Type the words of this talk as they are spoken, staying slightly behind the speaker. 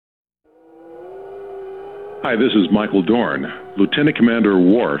Hi, this is Michael Dorn, Lieutenant Commander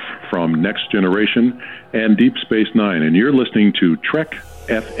Worf from Next Generation and Deep Space Nine, and you're listening to Trek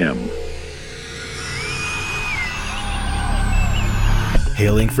FM.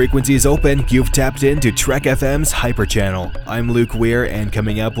 Hailing frequencies open, you've tapped into Trek FM's Hyper Channel. I'm Luke Weir, and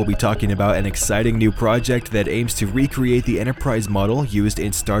coming up we'll be talking about an exciting new project that aims to recreate the Enterprise model used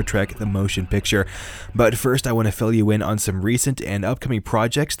in Star Trek the Motion Picture. But first I want to fill you in on some recent and upcoming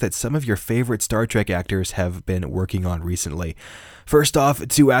projects that some of your favorite Star Trek actors have been working on recently. First off,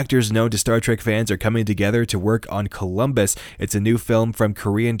 two actors known to Star Trek fans are coming together to work on Columbus. It's a new film from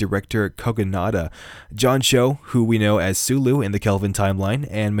Korean director Kogonada. John Cho, who we know as Sulu in the Kelvin timeline,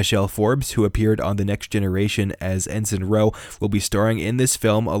 and Michelle Forbes, who appeared on The Next Generation as Ensign Ro, will be starring in this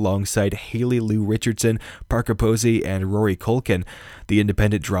film alongside Haley Lou Richardson, Parker Posey, and Rory Culkin. The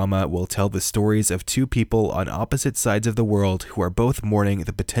independent drama will tell the stories of two people on opposite sides of the world who are both mourning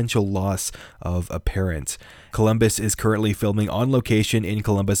the potential loss of a parent. Columbus is currently filming on location in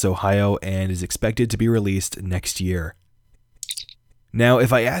Columbus, Ohio, and is expected to be released next year. Now,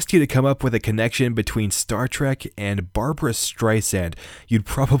 if I asked you to come up with a connection between Star Trek and Barbra Streisand, you'd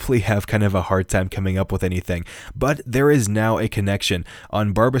probably have kind of a hard time coming up with anything. But there is now a connection.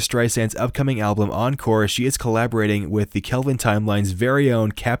 On Barbra Streisand's upcoming album Encore, she is collaborating with the Kelvin Timeline's very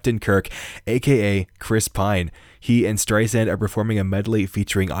own Captain Kirk, aka Chris Pine. He and Streisand are performing a medley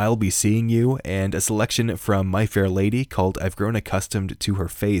featuring I'll Be Seeing You and a selection from My Fair Lady called I've Grown Accustomed to Her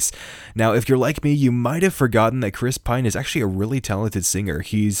Face. Now, if you're like me, you might have forgotten that Chris Pine is actually a really talented singer.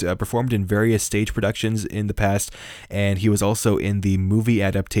 He's performed in various stage productions in the past, and he was also in the movie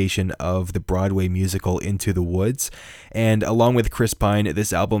adaptation of the Broadway musical Into the Woods. And along with Chris Pine,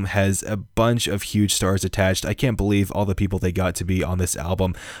 this album has a bunch of huge stars attached. I can't believe all the people they got to be on this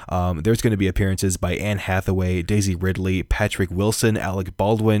album. There's going to be appearances by Anne Hathaway, Daisy Ridley, Patrick Wilson, Alec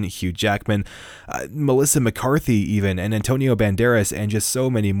Baldwin, Hugh Jackman, Melissa McCarthy even, and Antonio Banderas, and just so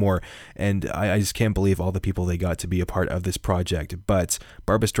many more. And I just can't believe all the people they got to be a part of this project. But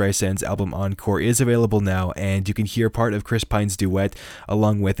Barbra Streisand's album Encore is available now, and you can hear part of Chris Pine's duet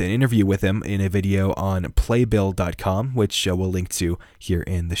along with an interview with him in a video on playbill.com, which we'll link to here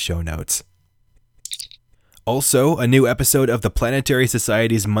in the show notes. Also, a new episode of the Planetary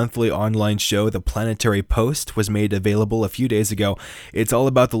Society's monthly online show, The Planetary Post, was made available a few days ago. It's all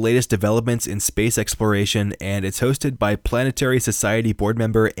about the latest developments in space exploration, and it's hosted by Planetary Society board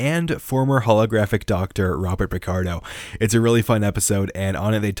member and former holographic doctor Robert Picardo. It's a really fun episode, and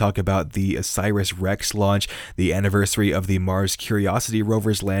on it they talk about the OSIRIS-REx launch, the anniversary of the Mars Curiosity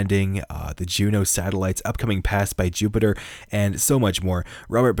rover's landing, the Juno satellite's upcoming pass by Jupiter, and so much more.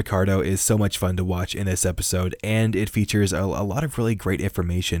 Robert Picardo is so much fun to watch in this episode, and it features a lot of really great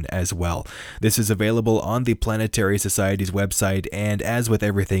information as well. This is available on the Planetary Society's website, and as with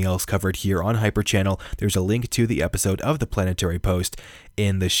everything else covered here on Hyper Channel, there's a link to the episode of the Planetary Post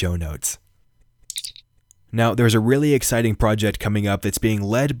in the show notes. Now, there's a really exciting project coming up that's being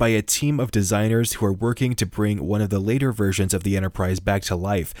led by a team of designers who are working to bring one of the later versions of the Enterprise back to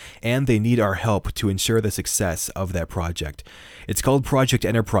life, and they need our help to ensure the success of that project. It's called Project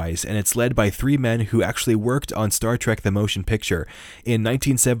Enterprise, and it's led by three men who actually worked on Star Trek the Motion Picture. In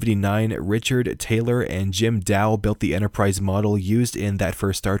 1979, Richard Taylor and Jim Dow built the Enterprise model used in that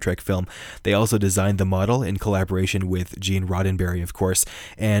first Star Trek film. They also designed the model in collaboration with Gene Roddenberry, of course,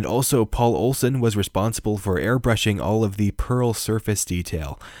 and also Paul Olson was responsible for airbrushing all of the Pearl surface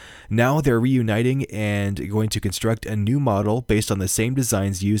detail. Now they're reuniting and going to construct a new model based on the same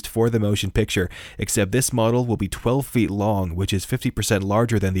designs used for the motion picture, except this model will be 12 feet long, which is 50%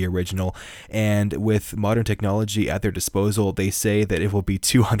 larger than the original, and with modern technology at their disposal, they say that it will be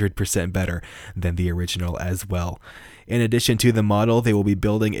 200% better than the original as well. In addition to the model, they will be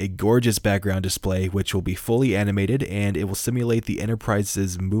building a gorgeous background display which will be fully animated, and it will simulate the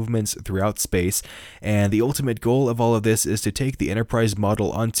Enterprise's movements throughout space. And the ultimate goal of all of this is to take the Enterprise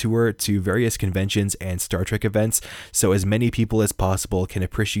model on tour to various conventions and Star Trek events, so as many people as possible can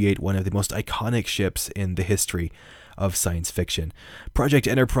appreciate one of the most iconic ships in the history of science fiction. Project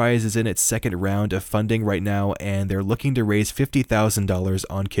Enterprise is in its second round of funding right now, and they're looking to raise $50,000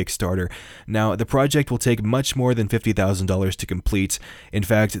 on Kickstarter. Now, the project will take much more than $50,000 to complete. In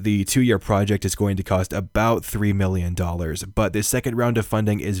fact, the 2-year project is going to cost about $3 million, but this second round of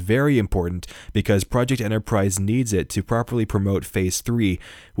funding is very important because Project Enterprise needs it to properly promote Phase 3,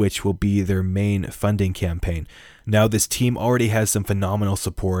 which will be their main funding campaign. Now, this team already has some phenomenal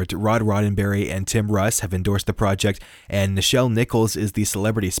support. Rod Roddenberry and Tim Russ have endorsed the project, and Nichelle Nichols is the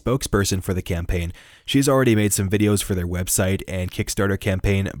celebrity spokesperson for the campaign. She's already made some videos for their website and Kickstarter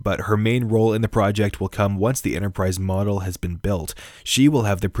campaign, but her main role in the project will come once the Enterprise model has been built. She will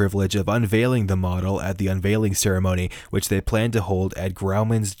have the privilege of unveiling the model at the unveiling ceremony, which they plan to hold at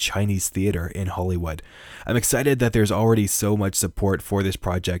Grauman's Chinese Theater in Hollywood. I'm excited that there's already so much support for this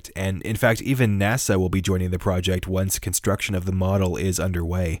project, and in fact, even NASA will be joining the project once construction of the model is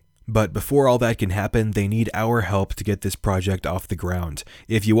underway. But before all that can happen, they need our help to get this project off the ground.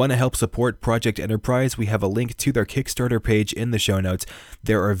 If you want to help support Project Enterprise, we have a link to their Kickstarter page in the show notes.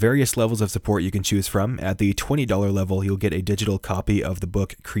 There are various levels of support you can choose from. At the $20 level, you'll get a digital copy of the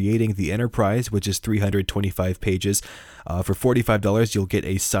book Creating the Enterprise, which is 325 pages. For $45, you'll get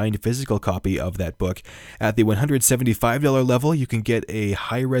a signed physical copy of that book. At the $175 level, you can get a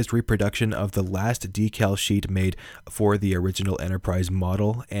high-res reproduction of the last decal sheet made for the original Enterprise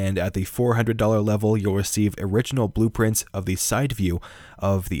model, and at the $400 level, you'll receive original blueprints of the side view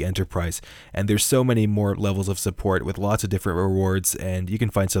of the Enterprise. And there's so many more levels of support with lots of different rewards, and you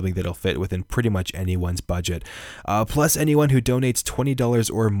can find something that'll fit within pretty much anyone's budget. Plus, anyone who donates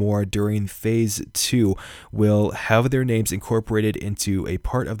 $20 or more during Phase 2 will have their names incorporated into a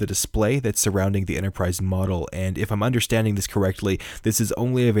part of the display that's surrounding the Enterprise model. And if I'm understanding this correctly, this is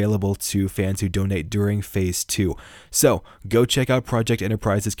only available to fans who donate during Phase 2. So, go check out Project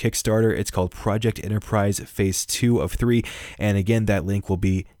Enterprise's Kickstarter. It's called Project Enterprise Phase 2 of 3, and again, that link will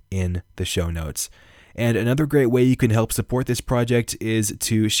be in the show notes. And another great way you can help support this project is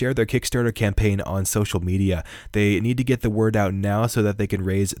to share their Kickstarter campaign on social media. They need to get the word out now so that they can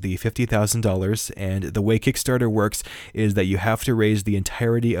raise the $50,000, and the way Kickstarter works is that you have to raise the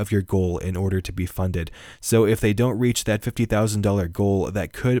entirety of your goal in order to be funded. So if they don't reach that $50,000 goal,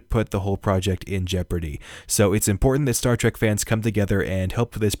 that could put the whole project in jeopardy. So it's important that Star Trek fans come together and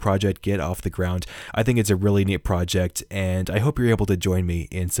help this project get off the ground. I think it's a really neat project, and I hope you're able to join me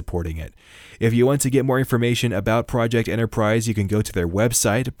in supporting it. If you want to get more information about Project Enterprise, you can go to their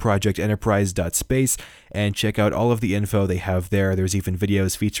website, projectenterprise.space, and check out all of the info they have there. There's even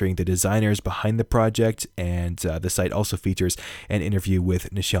videos featuring the designers behind the project, and the site also features an interview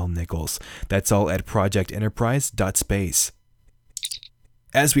with Nichelle Nichols. That's all at projectenterprise.space.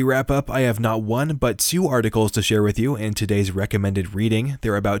 As we wrap up, I have not one, but two articles to share with you in today's recommended reading.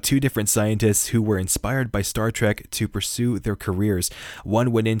 They're about two different scientists who were inspired by Star Trek to pursue their careers.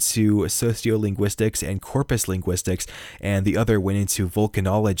 One went into sociolinguistics and corpus linguistics, and the other went into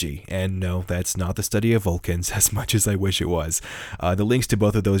volcanology. And no, that's not the study of Vulcans, as much as I wish it was. The links to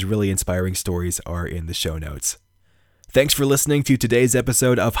both of those really inspiring stories are in the show notes. Thanks for listening to today's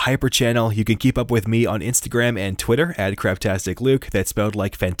episode of Hyper Channel. You can keep up with me on Instagram and Twitter at CraptasticLuke. That's spelled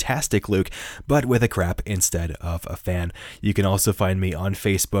like Fantastic Luke, but with a crap instead of a fan. You can also find me on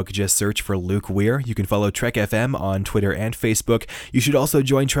Facebook. Just search for Luke Weir. You can follow Trek FM on Twitter and Facebook. You should also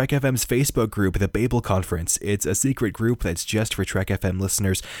join Trek FM's Facebook group, the Babel Conference. It's a secret group that's just for Trek FM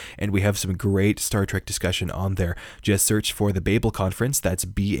listeners, and we have some great Star Trek discussion on there. Just search for the Babel Conference, that's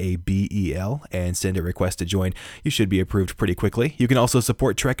BABEL, and send a request to join. You should be approved pretty quickly. You can also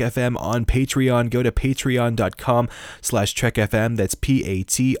support Trek FM on Patreon. Go to patreon.com/TrekFM. That's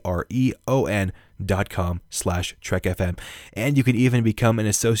patreon.com/TrekFM. And you can even become an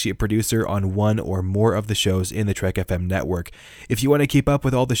associate producer on one or more of the shows in the Trek FM network. If you want to keep up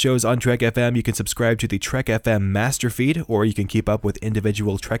with all the shows on Trek FM, you can subscribe to the Trek FM master feed, or you can keep up with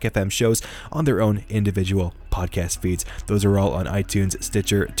individual Trek FM shows on their own individual podcast feeds. Those are all on iTunes,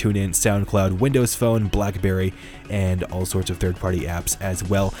 Stitcher, TuneIn, SoundCloud, Windows Phone, BlackBerry, and all sorts of third-party apps as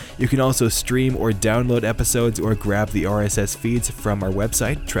well. You can also stream or download episodes or grab the RSS feeds from our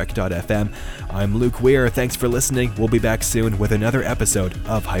website, trek.fm. I'm Luke Weir. Thanks for listening. We'll be back soon with another episode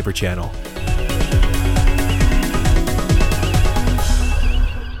of Hyper Channel.